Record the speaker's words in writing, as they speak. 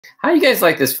How you guys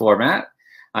like this format?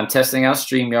 I'm testing out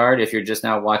StreamYard. If you're just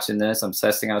now watching this, I'm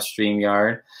testing out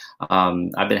StreamYard.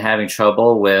 I've been having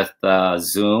trouble with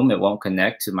Zoom. It won't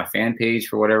connect to my fan page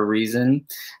for whatever reason.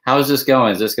 How's this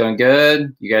going? Is this going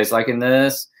good? You guys liking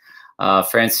this?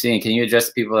 Francine, can you address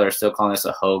the people that are still calling this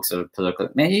a hoax or political?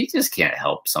 Man, you just can't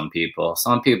help some people.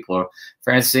 Some people,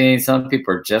 Francine, some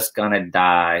people are just going to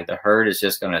die. The herd is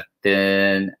just going to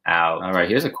thin out. All right,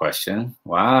 here's a question.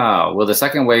 Wow. Will the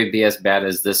second wave be as bad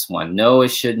as this one? No, it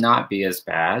should not be as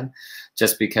bad,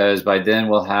 just because by then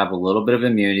we'll have a little bit of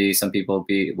immunity. Some people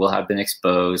will have been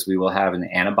exposed. We will have an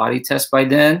antibody test by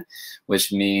then,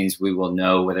 which means we will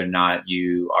know whether or not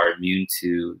you are immune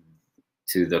to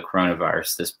the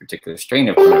coronavirus, this particular strain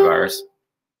of coronavirus.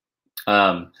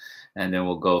 And then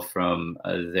we'll go from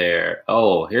there.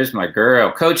 Oh, here's my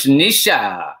girl, Coach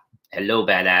Nisha. Hello,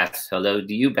 badass. Hello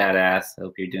to you, badass.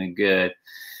 Hope you're doing good.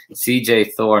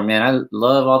 CJ Thor, man, I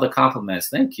love all the compliments.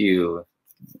 Thank you.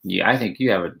 Yeah, I think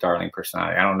you have a darling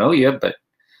personality. I don't know you, but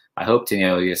I hope to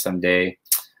know you someday.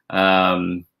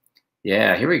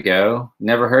 Yeah, here we go.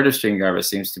 Never heard of StreamYard, but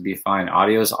seems to be fine.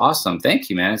 Audio is awesome.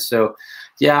 Thank you, man. So,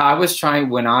 yeah, I was trying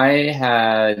when I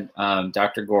had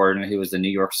Dr. Gordon, who was the New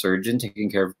York surgeon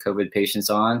taking care of COVID patients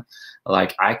on,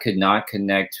 like I could not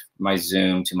connect my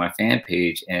Zoom to my fan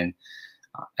page. And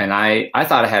I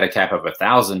thought I had a cap of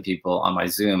 1,000 people on my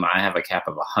Zoom. I have a cap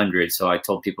of 100. So I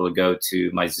told people to go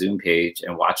to my Zoom page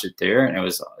and watch it there. And it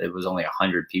was only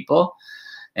 100 people.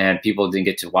 And people didn't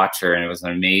get to watch her, and it was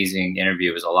an amazing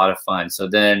interview. It was a lot of fun. So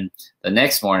then the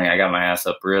next morning, I got my ass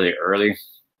up really early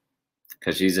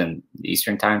because she's in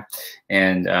Eastern time,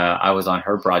 and I was on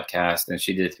her broadcast, and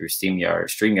she did it through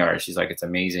StreamYard. She's like, it's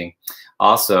amazing.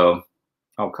 Also,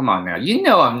 oh, come on now. You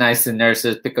know I'm nice to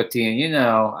nurses, Picotin. You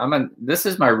know, this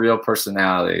is my real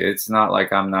personality. It's not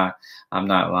like I'm not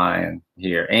lying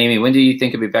here. Amy, when do you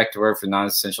think you'll be back to work for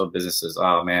non-essential businesses?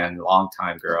 Oh, man, long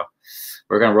time, girl.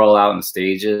 We're going to roll out in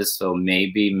stages. So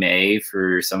maybe May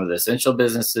for some of the essential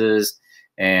businesses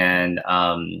and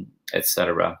et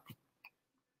cetera.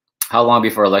 How long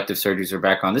before elective surgeries are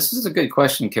back on? This is a good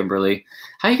question, Kimberly.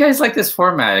 How you guys like this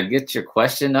format? Get your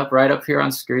question up right up here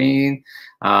on screen.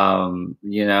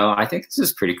 You know, I think this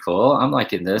is pretty cool. I'm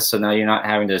liking this. So now you're not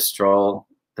having to stroll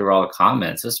through all the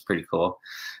comments. This is pretty cool.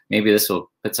 Maybe this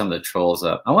will put some of the trolls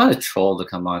up. I want a troll to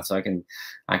come on so I can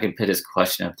put his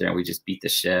question up there and we just beat the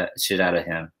shit out of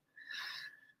him.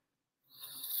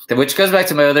 Which goes back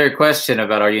to my other question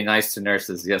about, are you nice to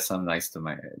nurses? Yes, I'm nice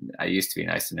to I used to be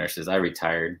nice to nurses. I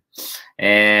retired.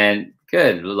 And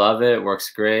good, love it,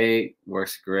 works great.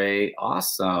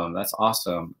 Awesome, that's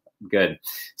awesome, good.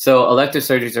 So elective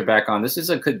surgeries are back on. This is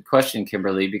a good question,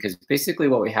 Kimberly, because basically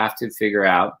what we have to figure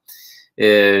out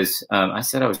is, I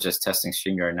said I was just testing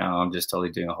StreamYard. Now I'm just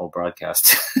totally doing a whole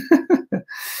broadcast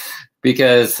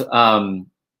because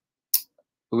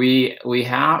we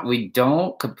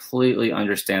don't completely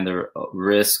understand the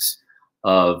risks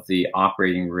of the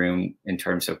operating room in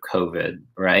terms of COVID,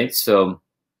 right? So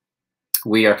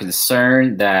we are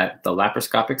concerned that the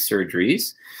laparoscopic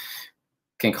surgeries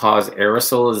can cause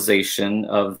aerosolization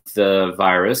of the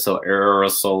virus. So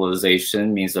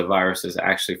aerosolization means the virus is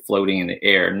actually floating in the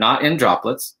air, not in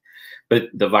droplets, but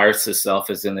the virus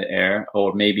itself is in the air,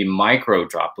 or maybe micro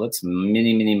droplets,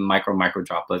 mini micro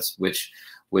droplets, which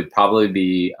would probably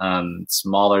be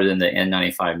smaller than the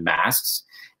N95 masks.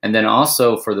 And then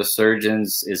also for the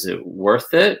surgeons, is it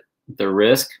worth it? The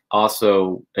risk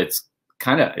also, it's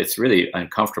really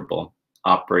uncomfortable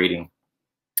operating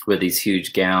with these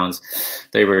huge gowns.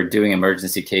 They were doing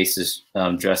emergency cases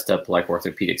dressed up like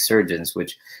orthopedic surgeons,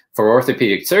 which for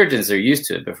orthopedic surgeons, they're used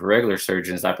to it. But for regular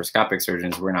surgeons, laparoscopic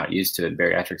surgeons, we're not used to it.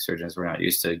 Bariatric surgeons, we're not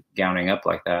used to gowning up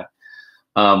like that,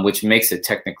 which makes it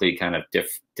technically kind of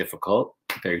difficult,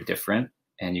 very different,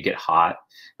 and you get hot.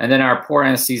 And then our poor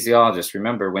anesthesiologists,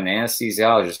 remember when the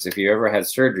anesthesiologists, if you ever had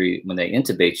surgery, when they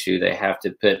intubate you, they have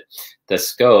to put the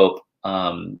scope,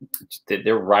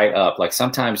 they're right up, like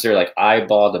sometimes they're like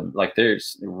eyeball them, like they're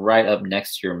right up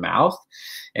next to your mouth.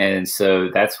 And so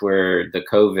that's where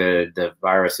the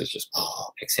virus is just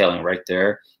exhaling right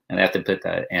there, and they have to put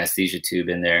that anesthesia tube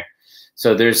in there.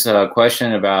 So there's a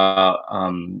question about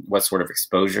what sort of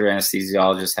exposure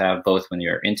anesthesiologists have, both when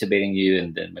you're intubating you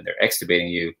and then when they're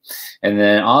extubating you. And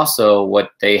then also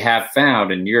what they have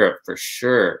found in Europe, for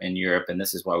sure in Europe, and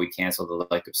this is why we canceled the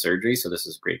elective surgery, so this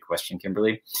is a great question,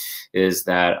 Kimberly, is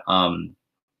that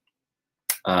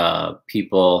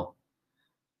people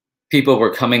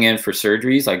were coming in for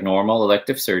surgeries, like normal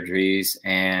elective surgeries,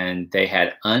 and they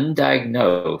had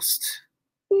undiagnosed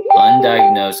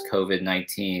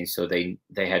COVID-19. So they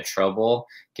had trouble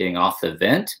getting off the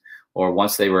vent, or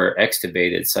once they were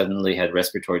extubated, suddenly had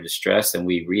respiratory distress, and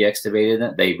we re-extubated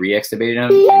them. They re-extubated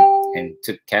them and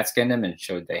took CAT scanned them and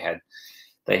showed they had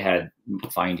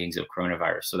findings of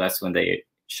coronavirus. So that's when they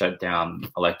shut down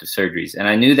elective surgeries. And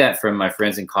I knew that from my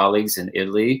friends and colleagues in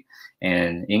Italy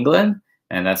and England,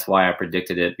 and that's why I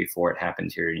predicted it before it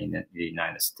happened here in the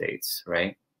United States,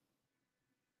 right?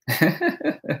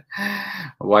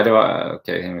 Why do I?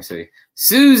 Okay, let me see.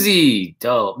 Susie,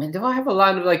 dope. Man, do I have a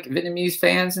lot of like Vietnamese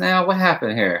fans now? What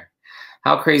happened here?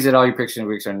 How crazy that all your prediction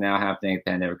weeks are now happening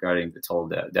pandemic regarding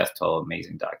the death toll.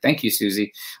 Amazing, doc. Thank you,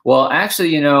 Susie. Well, actually,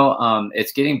 you know,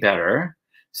 it's getting better.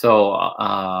 So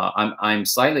I'm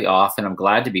slightly off, and I'm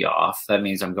glad to be off. That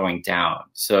means I'm going down.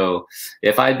 So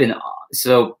if I'd been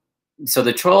so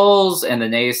the trolls and the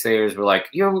naysayers were like,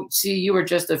 you were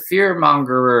just a fear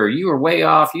mongerer. You were way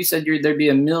off. You said there'd be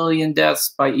 1 million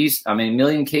deaths by Easter. I mean, 1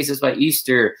 million cases by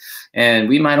Easter, and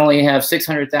we might only have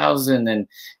 600,000.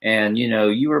 And you know,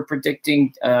 you were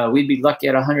predicting we'd be lucky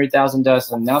at 100,000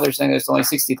 deaths, and now they're saying it's only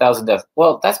 60,000 deaths.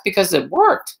 Well, that's because it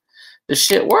worked. The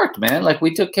shit worked, man. Like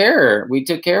we took care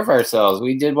of ourselves.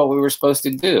 We did what we were supposed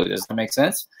to do. Does that make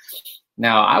sense?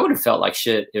 Now, I would have felt like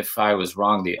shit if I was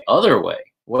wrong the other way.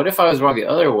 What if I was wrong the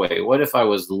other way? What if I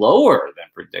was lower than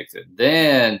predicted?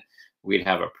 Then we'd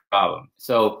have a problem.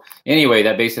 So anyway,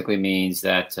 that basically means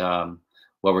that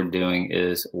what we're doing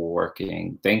is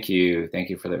working. Thank you. Thank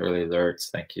you for the early alerts.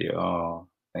 Thank you. Oh,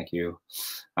 thank you.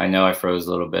 I know I froze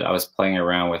a little bit. I was playing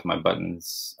around with my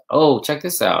buttons. Oh, check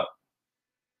this out.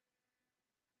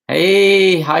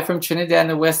 Hey, hi from Trinidad in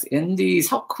the West Indies.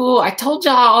 How cool. I told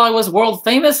y'all I was world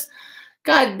famous.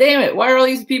 God damn it. Why are all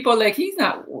these people like, he's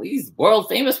world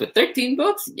famous with 13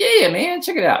 books? Yeah, man,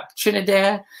 check it out.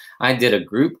 Trinidad. I did a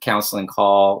group counseling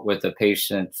call with a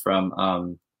patient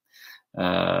from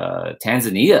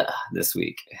Tanzania this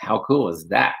week. How cool is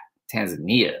that?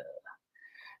 Tanzania.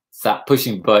 Stop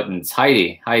pushing buttons.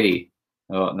 Heidi.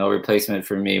 Oh, no replacement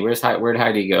for me. Where'd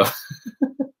Heidi go?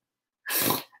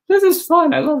 This is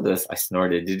fun. I love this. I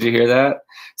snorted. Did you hear that?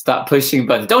 Stop pushing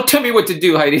buttons. Don't tell me what to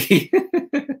do, Heidi.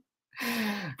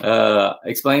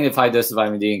 Explain if high dose of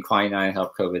vitamin D and quinine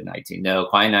help COVID-19. No,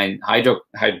 quinine,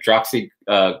 hydroxy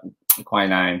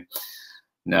quinine,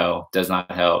 no, does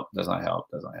not help. Does not help.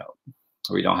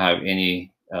 We don't have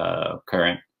any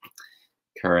current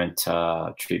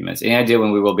treatments. Any idea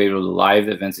when we will be able to live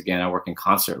events again? I work in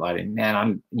concert lighting.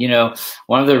 Man,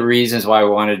 one of the reasons why I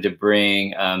wanted to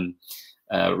bring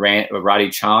Roddy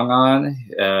Chong on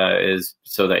is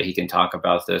so that he can talk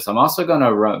about this. I'm also going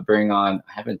to bring on,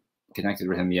 I haven't connected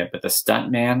with him yet, but the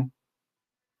stuntman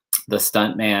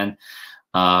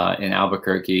in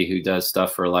Albuquerque who does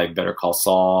stuff for like Better Call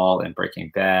Saul and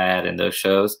Breaking Bad and those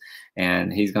shows.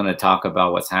 And he's going to talk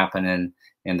about what's happening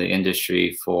in the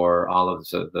industry for all of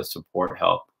the support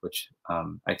help, which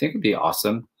I think would be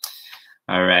awesome.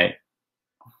 All right.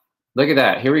 Look at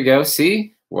that. Here we go.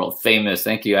 See? World famous.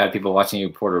 Thank you. I have people watching you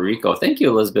in Puerto Rico. Thank you,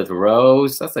 Elizabeth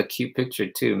Rose. That's a cute picture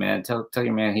too, man. Tell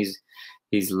your man he's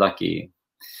lucky.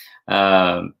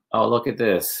 Oh, look at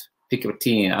this.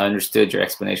 Picotin, I understood your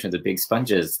explanation of the big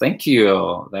sponges. Thank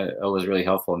you. That was really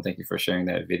helpful, and thank you for sharing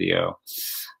that video.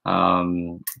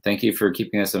 Thank you for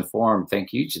keeping us informed.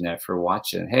 Thank you, Jeanette, for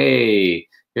watching. Hey,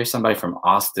 here's somebody from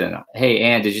Austin. Hey,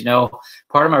 Ann, did you know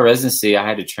part of my residency, I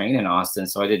had to train in Austin,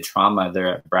 so I did trauma there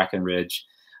at Brackenridge.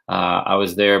 I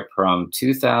was there from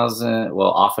 2000,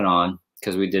 well, off and on,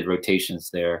 because we did rotations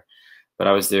there. But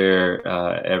I was there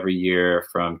every year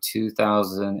from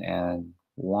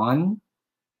 2001,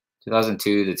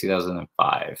 2002 to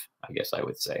 2005, I guess I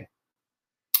would say.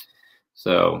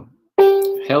 So,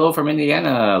 hello from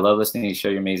Indiana. Love listening to you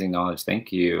share your amazing knowledge.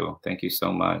 Thank you. Thank you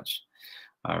so much.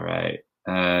 All right.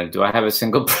 Do I have a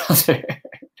single brother?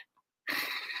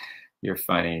 You're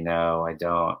funny. No, I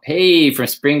don't. Hey, from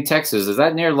Spring, Texas. Is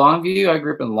that near Longview? I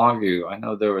grew up in Longview. I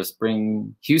know there was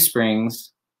Hugh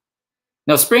Springs.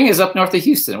 No, Spring is up north of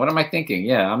Houston. What am I thinking?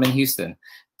 Yeah, I'm in Houston.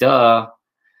 Duh.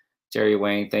 Jerry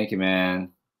Wayne, thank you, man.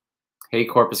 Hey,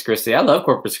 Corpus Christi. I love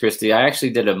Corpus Christi. I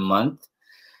actually did a month.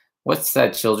 What's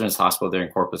that children's hospital there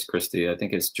in Corpus Christi? I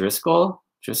think it's Driscoll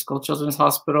Children's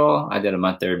Hospital. I did a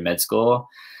month there in med school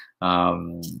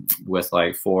with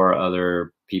like 4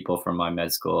 other people from my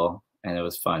med school, and it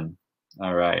was fun.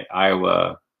 All right,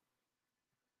 Iowa.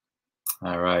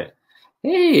 All right.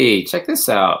 Hey, check this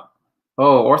out.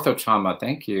 Oh, ortho trauma.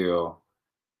 Thank you.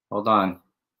 Hold on.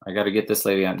 I got to get this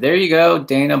lady on. There you go.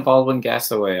 Dana Baldwin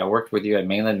Gassaway. I worked with you at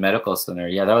Mainland Medical Center.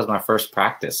 Yeah, that was my first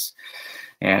practice.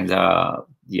 And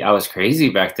yeah, I was crazy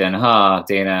back then, huh,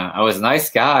 Dana? I was a nice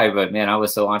guy, but man, I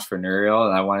was so entrepreneurial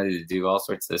and I wanted to do all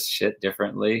sorts of shit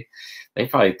differently. They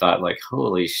probably thought like,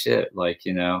 holy shit, like,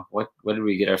 you know, what did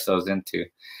we get ourselves into?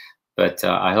 But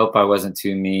I hope I wasn't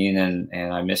too mean,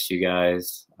 and I miss you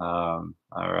guys. All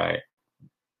right.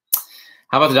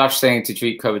 How about the doctor saying to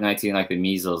treat COVID-19 like the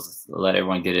measles, let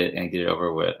everyone get it and get it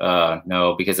over with?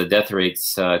 No, because the death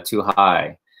rate's too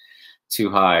high. Too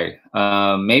high.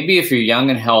 Maybe if you're young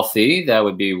and healthy, that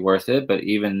would be worth it. But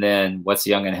even then, what's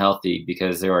young and healthy?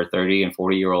 Because there are 30 and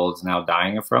 40-year-olds now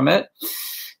dying from it.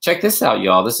 Check this out,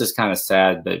 y'all. This is kind of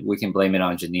sad, but we can blame it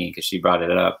on Janine because she brought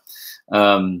it up.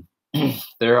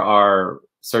 There are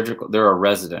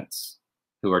residents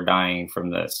who are dying from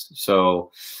this.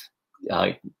 So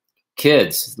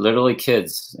kids, literally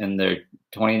kids in their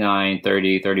 29,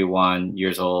 30, 31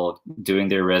 years old doing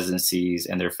their residencies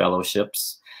and their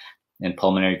fellowships in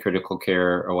pulmonary critical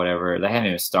care or whatever. They haven't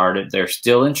even started. They're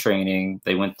still in training.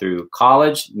 They went through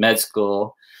college, med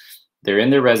school. They're in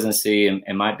their residency and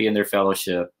might be in their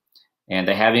fellowship. And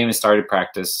they haven't even started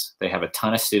practice. They have a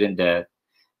ton of student debt.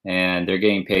 And they're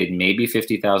getting paid maybe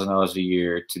 $50,000 a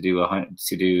year to do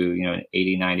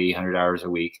 80, 90, 100 hours a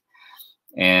week.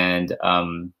 And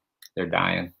they're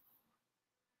dying.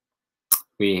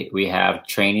 We have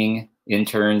training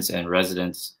interns and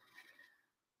residents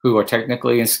who are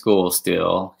technically in school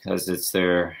still because it's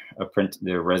their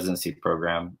residency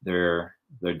program. They're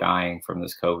dying from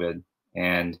this COVID.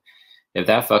 And if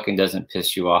that fucking doesn't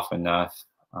piss you off enough,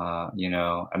 you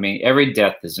know, I mean, every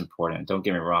death is important. Don't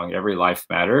get me wrong. Every life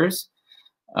matters.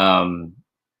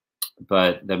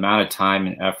 But the amount of time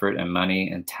and effort and money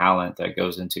and talent that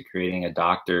goes into creating a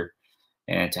doctor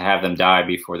and to have them die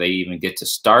before they even get to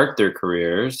start their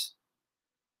careers,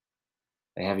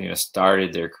 they haven't even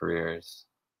started their careers.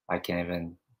 I can't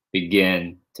even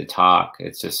begin to talk.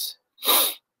 It's just,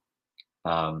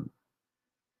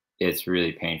 it's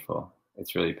really painful.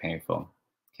 It's really painful.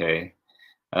 Okay.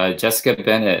 Jessica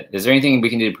Bennett, is there anything we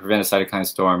can do to prevent a cytokine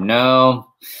storm?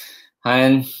 No,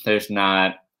 hun, there's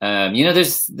not. You know,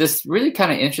 there's this really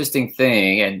kind of interesting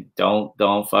thing, and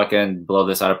don't fucking blow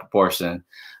this out of proportion,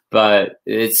 but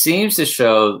it seems to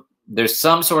show there's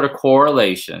some sort of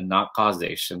correlation, not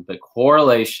causation, but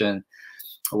correlation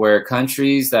where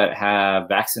countries that have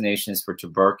vaccinations for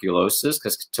tuberculosis,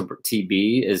 because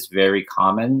TB is very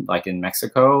common, like in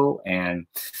Mexico and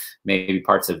maybe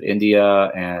parts of India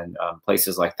and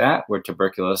places like that, where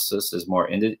tuberculosis is more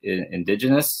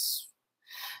indigenous,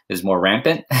 is more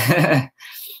rampant,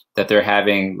 that they're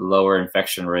having lower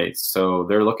infection rates. So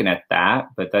they're looking at that,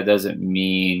 but that doesn't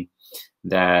mean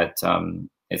that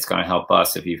it's going to help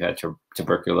us if you've had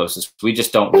tuberculosis. We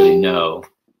just don't really know.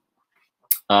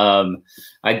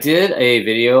 I did a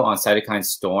video on cytokine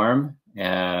storm,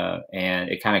 and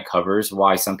it kind of covers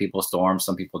why some people storm,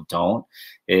 some people don't.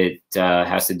 It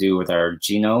has to do with our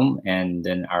genome and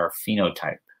then our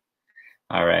phenotype.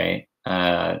 All right.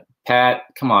 Pat,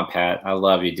 come on, Pat. I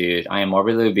love you, dude. I am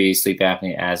morbidly obese, sleep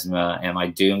apnea, asthma. Am I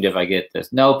doomed if I get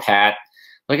this? No, Pat.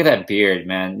 Look at that beard,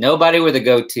 man. Nobody with a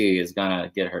goatee is going to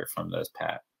get hurt from this,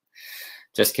 Pat.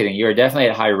 Just kidding. You're definitely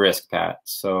at high risk, Pat.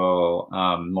 So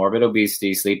morbid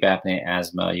obesity, sleep apnea,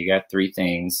 asthma, you got 3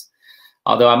 things.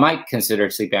 Although I might consider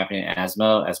sleep apnea and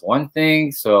asthma as one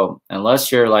thing. So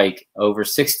unless you're like over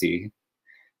 60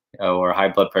 or high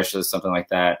blood pressure or something like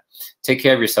that, take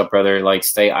care of yourself, brother. Like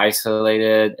stay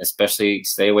isolated, especially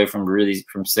stay away from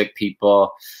sick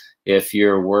people. If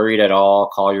you're worried at all,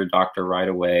 call your doctor right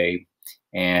away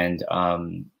and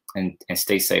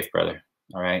stay safe, brother.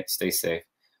 All right. Stay safe.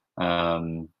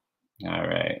 All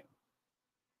right.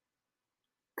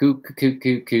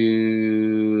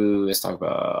 Let's talk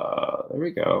about, there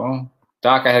we go.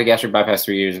 Doc, I had a gastric bypass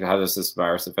 3 years ago. How does this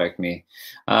virus affect me?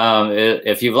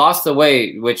 If you've lost the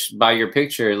weight, which by your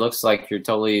picture, it looks like you're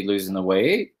totally losing the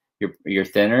weight, you're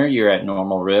thinner, you're at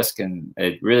normal risk, and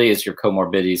it really is your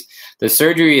comorbidities. The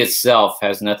surgery itself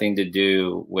has nothing to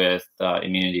do with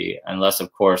immunity, unless,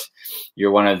 of course,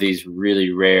 you're one of these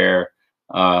really rare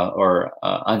or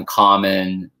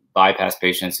uncommon bypass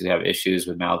patients who have issues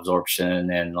with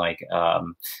malabsorption and like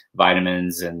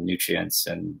vitamins and nutrients,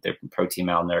 and they're protein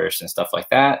malnourished and stuff like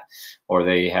that, or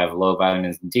they have low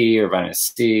vitamin D or vitamin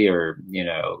C, or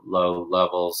low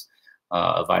levels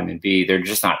of vitamin B. They're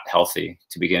just not healthy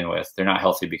to begin with. They're not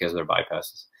healthy because of their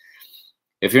bypasses.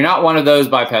 If you're not one of those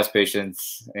bypass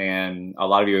patients and a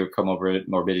lot of your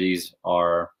comorbidities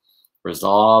are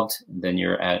resolved, then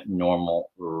you're at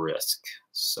normal risk.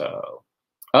 So,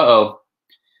 I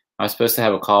was supposed to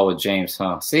have a call with James,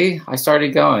 huh? See, I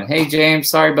started going. Hey, James,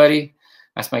 sorry, buddy.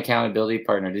 That's my accountability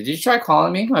partner. Did you try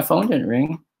calling me? My phone didn't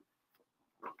ring.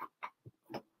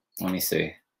 Let me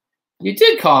see. You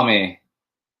did call me.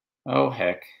 Oh,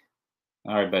 heck.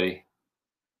 All right, buddy.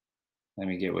 Let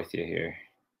me get with you here.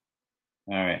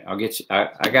 All right, I'll get you.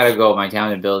 I gotta go. My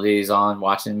accountability is on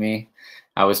watching me.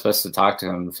 I was supposed to talk to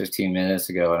him 15 minutes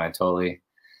ago, and I totally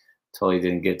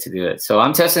didn't get to do it. So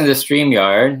I'm testing the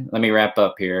StreamYard. Let me wrap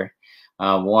up here.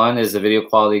 One, is the video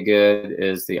quality good?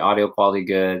 Is the audio quality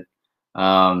good?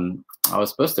 I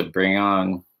was supposed to bring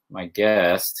on my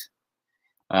guest.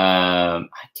 I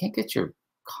can't get your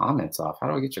comments off. How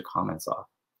do I get your comments off?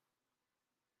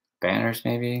 Banners,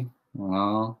 maybe?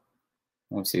 No.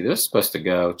 Let's see. This is supposed to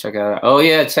go. Check out. Oh,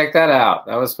 yeah. Check that out.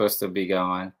 That was supposed to be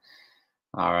going.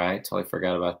 All right. Totally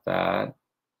forgot about that.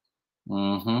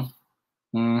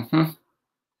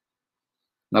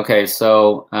 Okay.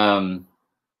 So,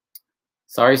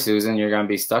 sorry, Susan. You're going to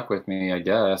be stuck with me, I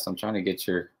guess. I'm trying to get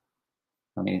your,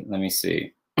 let me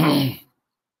see. Here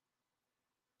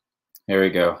we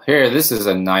go. Here, this is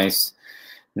a nice,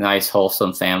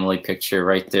 wholesome family picture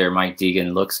right there. Mike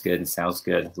Deegan looks good and sounds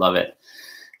good. Love it.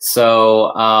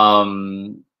 So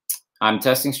I'm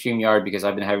testing StreamYard because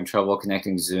I've been having trouble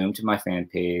connecting Zoom to my fan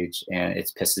page, and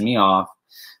it's pissing me off.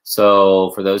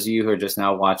 So for those of you who are just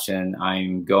now watching,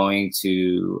 I'm going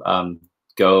to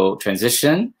go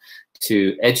transition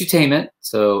to edutainment.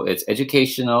 So it's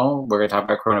educational. We're going to talk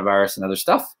about coronavirus and other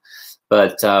stuff,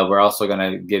 but we're also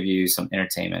going to give you some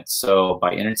entertainment. So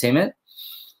by entertainment,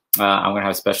 I'm going to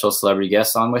have special celebrity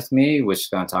guests on with me, which is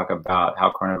going to talk about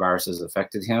how coronavirus has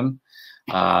affected him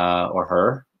or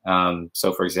her.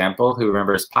 So for example, who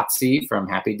remembers Patsy from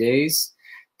Happy Days?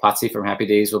 Patsy from Happy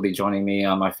Days will be joining me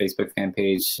on my Facebook fan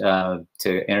page to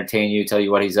entertain you, tell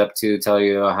you what he's up to, tell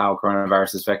you how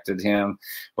coronavirus has affected him,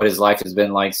 what his life has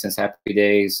been like since Happy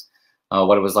Days,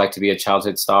 what it was like to be a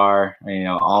childhood star, you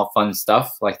know, all fun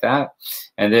stuff like that.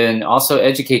 And then also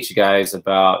educate you guys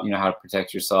about, you know, how to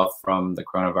protect yourself from the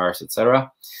coronavirus,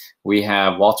 etc. We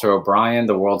have Walter O'Brien,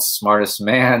 the world's smartest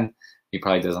man. He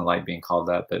probably doesn't like being called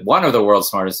that, but one of the world's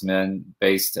smartest men.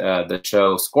 Based the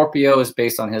show Scorpio is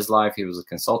based on his life. He was a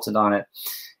consultant on it,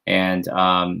 and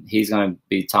he's going to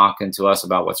be talking to us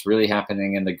about what's really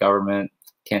happening in the government.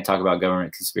 Can't talk about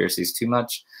government conspiracies too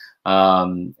much,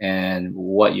 and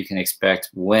what you can expect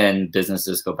when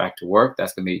businesses go back to work.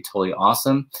 That's going to be totally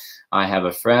awesome. I have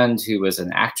a friend who was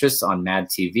an actress on Mad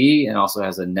TV and also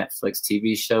has a Netflix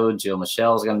TV show. Jill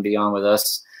Michelle is going to be on with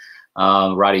us.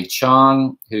 Roddy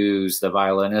Chong, who's the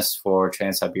violinist for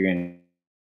Trans-Siberian.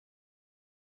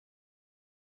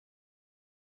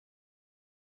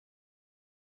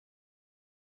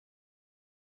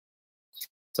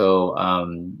 So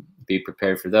be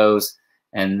prepared for those.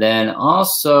 And then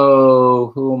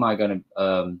also, who am I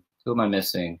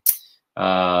missing?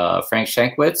 Frank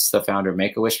Shankwitz, the founder of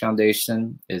Make-A-Wish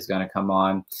Foundation, is going to come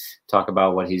on, talk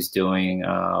about what he's doing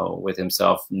with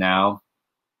himself now.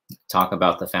 Talk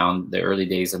about the early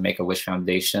days of Make-A-Wish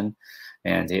Foundation,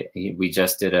 and we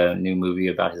just did a new movie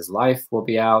about his life. Will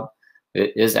be out.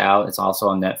 It is out. It's also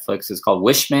on Netflix. It's called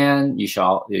Wishman.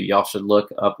 Y'all should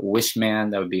look up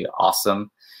Wishman. That would be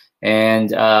awesome.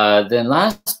 And then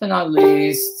last but not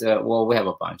least, well, we have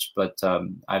a bunch, but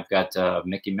I've got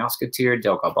Mickey Mouseketeer.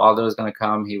 Del Galbaldo is going to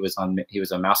come. He was a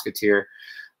Mouseketeer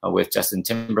with Justin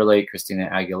Timberlake, Christina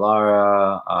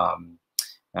Aguilera.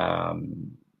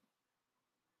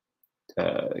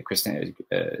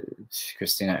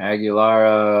 Christina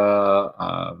Aguilera,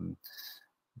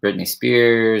 Britney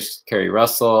Spears, Kerry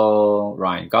Russell,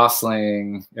 Ryan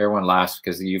Gosling. Everyone laughs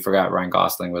because you forgot Ryan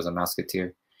Gosling was a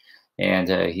Mouseketeer. And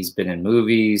he's been in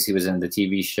movies. He was in the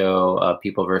TV show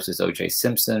People vs. O.J.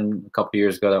 Simpson a couple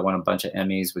years ago that won a bunch of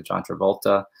Emmys with John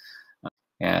Travolta.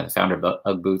 And the founder of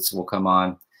Ugg Boots will come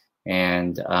on.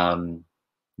 And,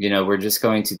 you know, we're just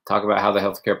going to talk about how the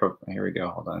healthcare here we go.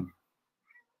 Hold on.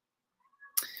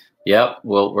 Yep,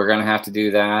 well, we're going to have to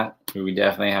do that. We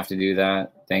definitely have to do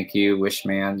that. Thank you,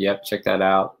 Wishman. Yep, check that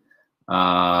out.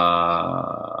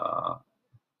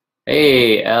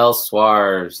 Hey, El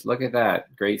Suarez. Look at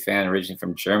that. Great fan, originally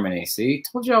from Germany. See,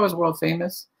 told you I was world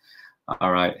famous.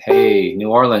 All right. Hey, New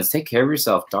Orleans, take care of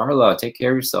yourself. Darla, take care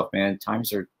of yourself, man.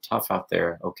 Times are tough out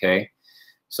there, okay?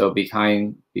 So be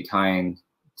kind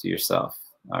to yourself.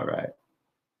 All right.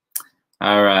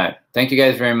 All right. Thank you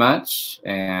guys very much.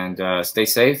 And stay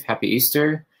safe. Happy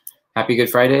Easter. Happy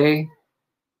Good Friday.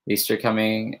 Easter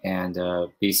coming. And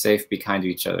be safe. Be kind to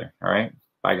each other. All right.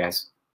 Bye, guys.